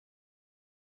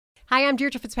Hi, I'm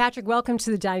Deirdre Fitzpatrick. Welcome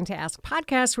to the Dying to Ask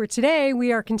podcast, where today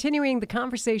we are continuing the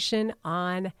conversation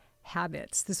on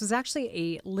habits. This was actually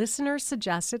a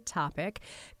listener-suggested topic,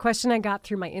 question I got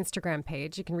through my Instagram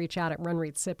page. You can reach out at Run,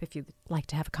 Read, Sip if you'd like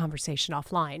to have a conversation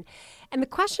offline. And the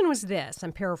question was this,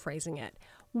 I'm paraphrasing it.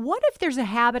 What if there's a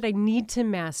habit I need to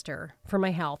master for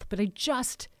my health, but I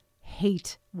just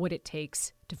hate what it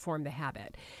takes to form the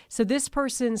habit? So this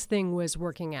person's thing was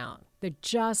working out. They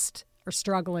just are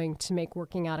struggling to make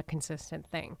working out a consistent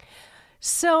thing.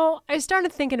 So I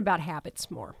started thinking about habits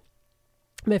more.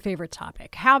 My favorite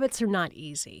topic. Habits are not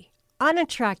easy.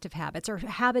 Unattractive habits are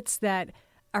habits that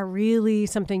are really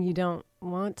something you don't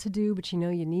want to do, but you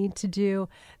know you need to do.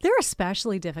 They're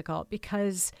especially difficult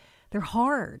because they're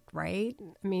hard, right?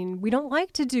 I mean, we don't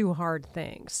like to do hard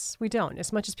things. We don't.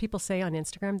 As much as people say on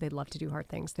Instagram they love to do hard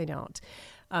things, they don't.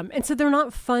 And so they're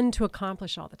not fun to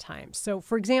accomplish all the time. So,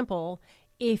 for example,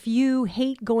 if you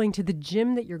hate going to the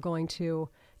gym that you're going to,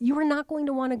 you are not going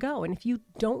to want to go. And if you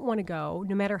don't want to go,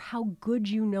 no matter how good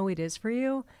you know it is for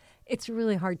you, it's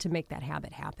really hard to make that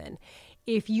habit happen.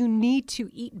 If you need to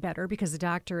eat better because the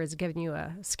doctor is giving you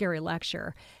a scary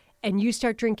lecture and you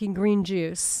start drinking green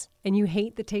juice and you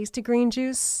hate the taste of green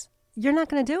juice, you're not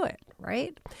going to do it,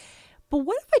 right? But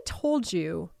what if I told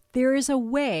you there is a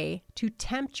way to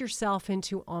tempt yourself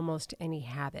into almost any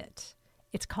habit?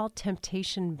 It's called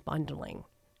temptation bundling.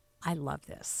 I love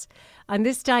this. On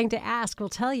this Dying to Ask, we'll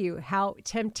tell you how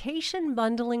temptation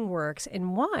bundling works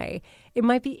and why it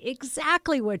might be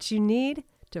exactly what you need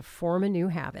to form a new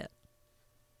habit.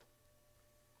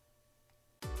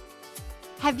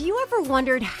 Have you ever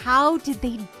wondered how did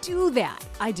they do that?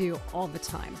 I do all the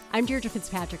time. I'm Deirdre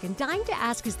Fitzpatrick, and Dying to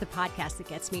Ask is the podcast that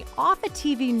gets me off a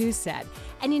TV news set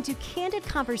and into candid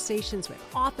conversations with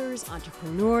authors,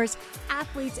 entrepreneurs,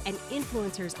 athletes, and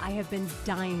influencers I have been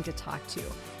dying to talk to.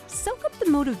 Soak up the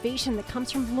motivation that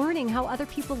comes from learning how other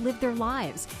people live their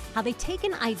lives, how they take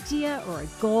an idea or a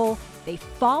goal, they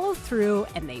follow through,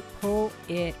 and they pull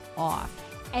it off.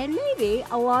 And maybe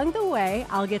along the way,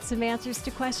 I'll get some answers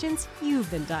to questions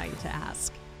you've been dying to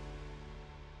ask.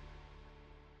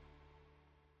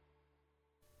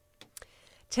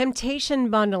 Temptation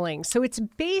bundling. So it's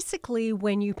basically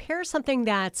when you pair something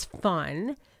that's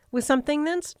fun with something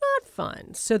that's not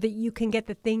fun so that you can get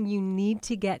the thing you need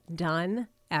to get done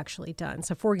actually done.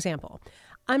 So for example,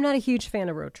 I'm not a huge fan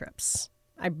of road trips.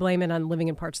 I blame it on living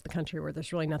in parts of the country where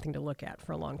there's really nothing to look at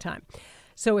for a long time.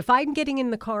 So if I'm getting in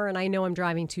the car and I know I'm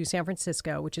driving to San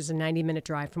Francisco, which is a 90-minute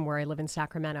drive from where I live in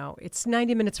Sacramento, it's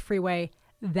 90 minutes freeway.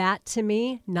 That, to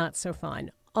me, not so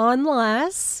fun.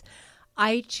 Unless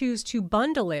I choose to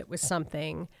bundle it with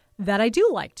something that I do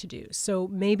like to do. So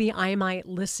maybe I might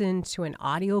listen to an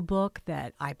audiobook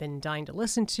that I've been dying to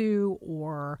listen to,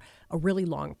 or a really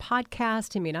long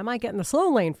podcast. I mean, I might get in the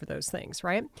slow lane for those things,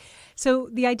 right? So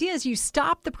the idea is you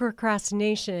stop the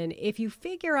procrastination if you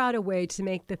figure out a way to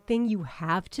make the thing you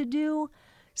have to do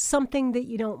something that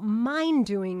you don't mind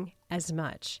doing as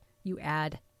much. You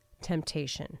add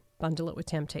temptation, bundle it with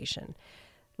temptation.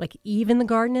 Like Eve in the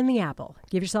garden and the apple.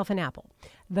 Give yourself an apple.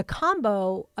 The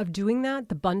combo of doing that,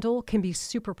 the bundle, can be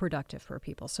super productive for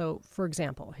people. So, for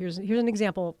example, here's an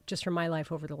example just from my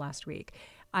life over the last week.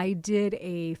 I did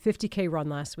a 50K run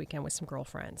last weekend with some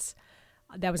girlfriends.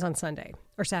 That was on Sunday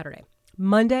or Saturday.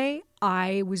 Monday,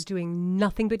 I was doing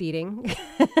nothing but eating,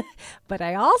 but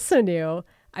I also knew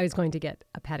I was going to get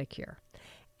a pedicure.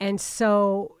 And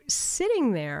so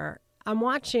sitting there, I'm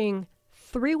watching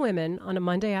 3 women on a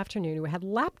Monday afternoon who had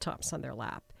laptops on their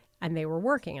lap, and they were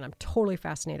working, and I'm totally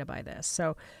fascinated by this.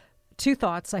 So 2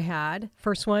 thoughts I had.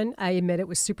 First one, I admit it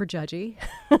was super judgy.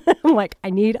 I'm like,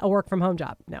 I need a work from home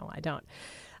job. No, I don't.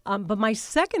 But my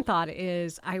second thought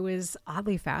is I was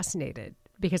oddly fascinated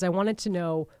because I wanted to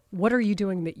know, what are you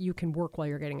doing that you can work while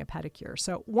you're getting a pedicure?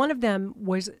 So one of them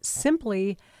was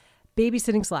simply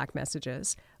babysitting Slack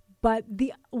messages. But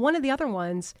one of the other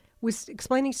ones was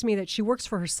explaining to me that she works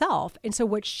for herself. And so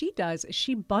what she does is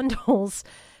she bundles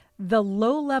the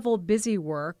low-level busy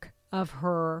work of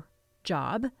her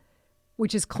job,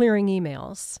 which is clearing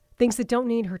emails, things that don't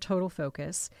need her total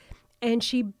focus. And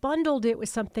she bundled it with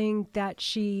something that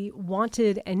she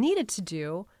wanted and needed to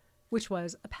do, which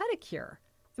was a pedicure.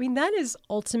 I mean, that is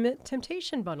ultimate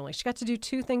temptation bundling. She got to do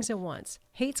 2 things at once.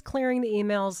 Hates clearing the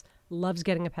emails, loves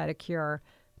getting a pedicure,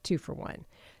 2 for 1.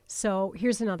 So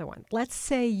here's another one. Let's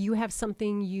say you have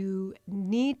something you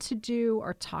need to do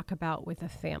or talk about with a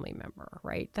family member,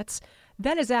 right?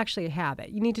 That is actually a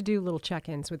habit. You need to do little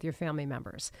check-ins with your family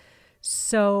members.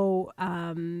 So,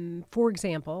 for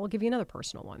example, I'll give you another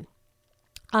personal one.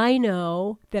 I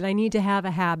know that I need to have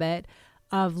a habit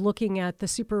of looking at the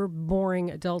super boring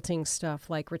adulting stuff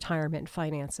like retirement and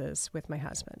finances with my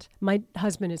husband. My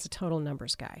husband is a total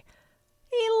numbers guy.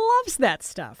 He loves that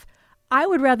stuff. I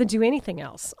would rather do anything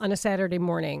else on a Saturday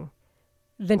morning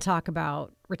than talk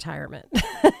about retirement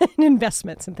and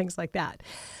investments and things like that.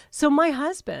 So my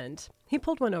husband, he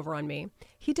pulled one over on me.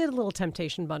 He did a little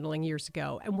temptation bundling years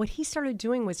ago. And what he started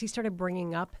doing was he started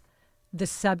bringing up the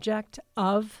subject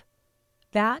of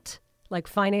that, like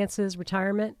finances,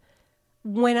 retirement,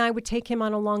 when I would take him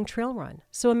on a long trail run.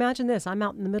 So imagine this. I'm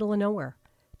out in the middle of nowhere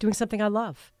doing something I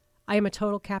love. I am a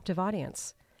total captive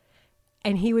audience.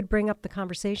 And he would bring up the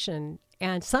conversation.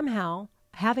 And somehow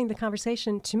having the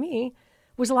conversation to me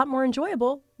was a lot more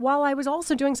enjoyable while I was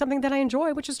also doing something that I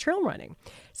enjoy, which is trail running.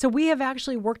 So we have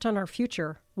actually worked on our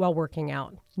future while working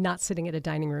out, not sitting at a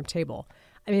dining room table.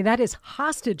 I mean, that is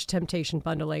hostage temptation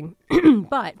bundling,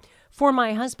 but for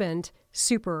my husband,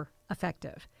 super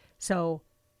effective. So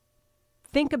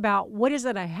think about what is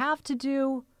it I have to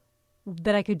do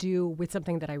that I could do with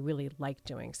something that I really like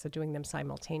doing. So doing them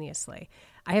simultaneously.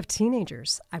 I have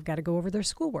teenagers. I've got to go over their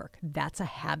schoolwork. That's a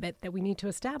habit that we need to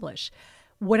establish.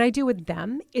 What I do with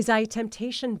them is I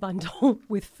temptation bundle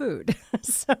with food.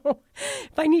 So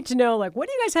if I need to know, like, what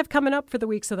do you guys have coming up for the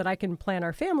week so that I can plan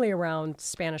our family around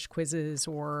Spanish quizzes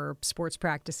or sports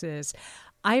practices,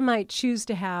 I might choose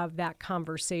to have that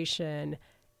conversation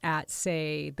at,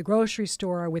 say, the grocery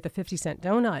store with a 50-cent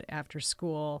donut after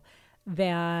school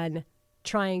than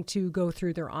trying to go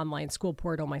through their online school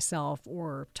portal myself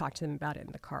or talk to them about it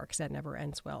in the car, because that never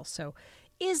ends well. So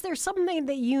is there something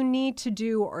that you need to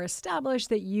do or establish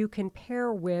that you can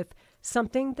pair with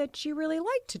something that you really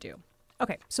like to do?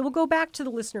 Okay, so we'll go back to the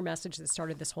listener message that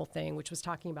started this whole thing, which was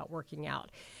talking about working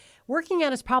out. Working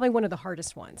out is probably one of the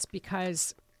hardest ones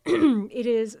because it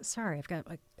is, sorry, I've got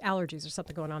like allergies or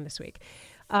something going on this week.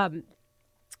 Talking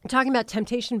about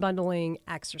temptation bundling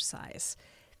exercise.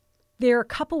 There are a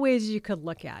couple ways you could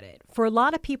look at it. For a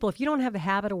lot of people, if you don't have the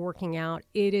habit of working out,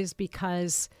 it is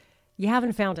because you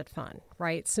haven't found it fun,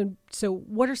 right? So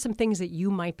what are some things that you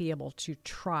might be able to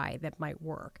try that might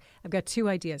work? I've got two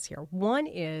ideas here. One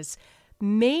is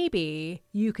maybe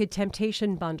you could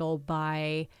temptation bundle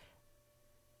by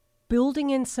building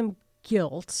in some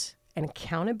guilt and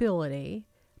accountability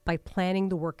by planning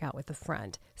the workout with a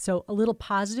friend. So a little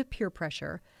positive peer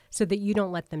pressure so that you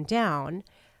don't let them down,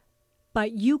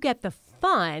 but you get the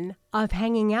fun of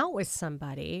hanging out with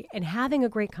somebody and having a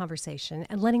great conversation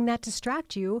and letting that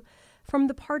distract you from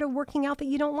the part of working out that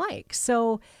you don't like.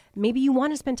 So maybe you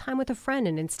want to spend time with a friend,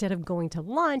 and instead of going to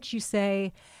lunch, you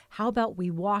say, how about we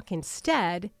walk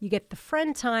instead? You get the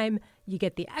friend time, you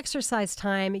get the exercise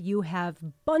time, you have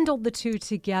bundled the two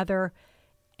together,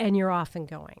 and you're off and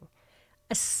going.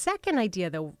 A second idea,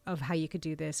 though, of how you could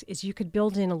do this is you could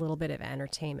build in a little bit of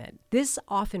entertainment. This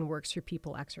often works for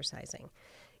people exercising.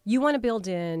 You want to build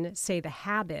in, say, the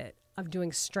habit of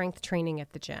doing strength training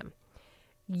at the gym.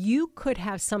 You could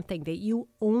have something that you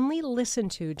only listen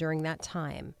to during that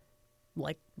time,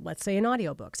 like, let's say, an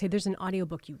audiobook. Say there's an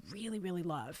audiobook you really, really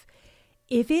love.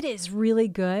 If it is really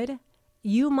good,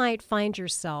 you might find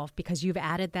yourself, because you've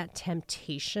added that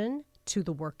temptation to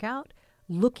the workout,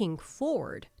 looking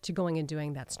forward to going and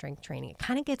doing that strength training. It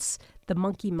kind of gets the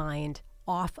monkey mind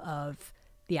off of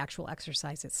the actual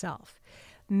exercise itself.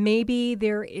 Maybe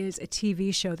there is a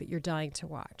TV show that you're dying to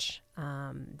watch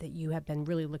that you have been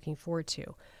really looking forward to.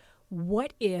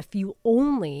 What if you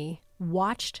only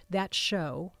watched that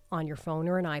show on your phone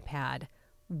or an iPad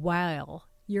while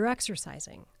you're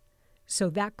exercising? So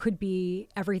that could be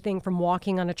everything from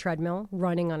walking on a treadmill,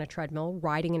 running on a treadmill,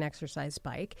 riding an exercise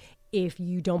bike. If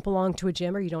you don't belong to a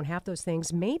gym or you don't have those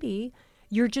things, maybe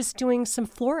you're just doing some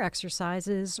floor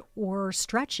exercises or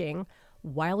stretching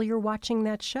while you're watching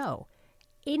that show.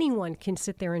 Anyone can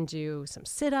sit there and do some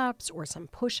sit-ups or some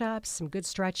push-ups, some good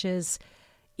stretches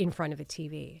in front of a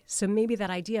TV. So maybe that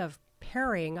idea of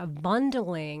pairing, of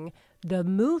bundling the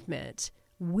movement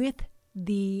with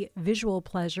the visual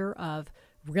pleasure of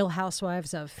Real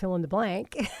Housewives of fill in the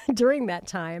blank during that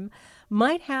time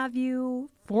might have you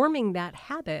forming that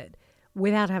habit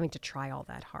without having to try all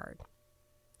that hard.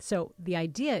 So the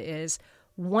idea is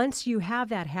once you have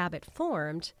that habit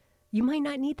formed, you might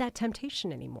not need that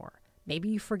temptation anymore. Maybe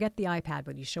you forget the iPad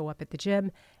when you show up at the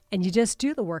gym and you just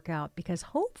do the workout because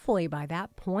hopefully by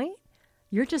that point,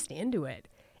 you're just into it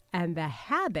and the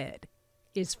habit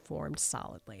is formed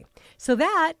solidly. So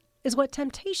that is what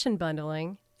temptation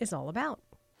bundling is all about.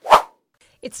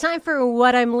 It's time for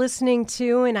What I'm Listening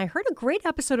To, and I heard a great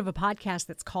episode of a podcast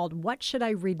that's called What Should I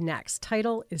Read Next?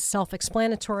 Title is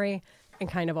self-explanatory and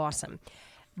kind of awesome.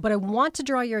 But I want to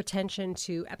draw your attention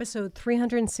to episode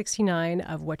 369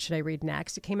 of What Should I Read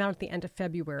Next? It came out at the end of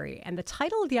February, and the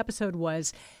title of the episode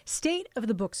was State of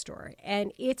the Bookstore.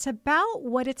 And it's about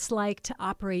what it's like to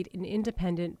operate an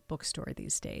independent bookstore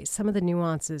these days. Some of the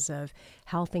nuances of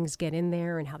how things get in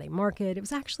there and how they market. It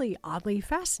was actually oddly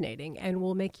fascinating and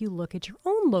will make you look at your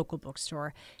own local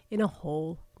bookstore in a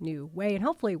whole new way, and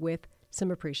hopefully with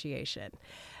some appreciation.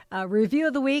 Review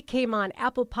of the week came on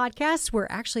Apple Podcasts, where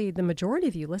actually the majority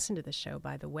of you listen to the show,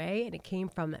 by the way, and it came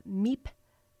from Meep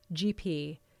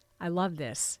GP. I love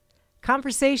this.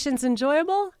 Conversations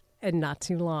enjoyable and not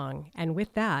too long. And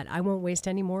with that, I won't waste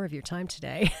any more of your time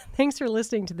today. Thanks for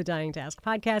listening to the Dying to Ask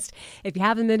podcast. If you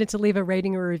have a minute to leave a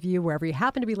rating or review wherever you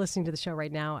happen to be listening to the show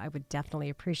right now, I would definitely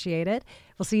appreciate it.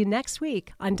 We'll see you next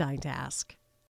week on Dying to Ask.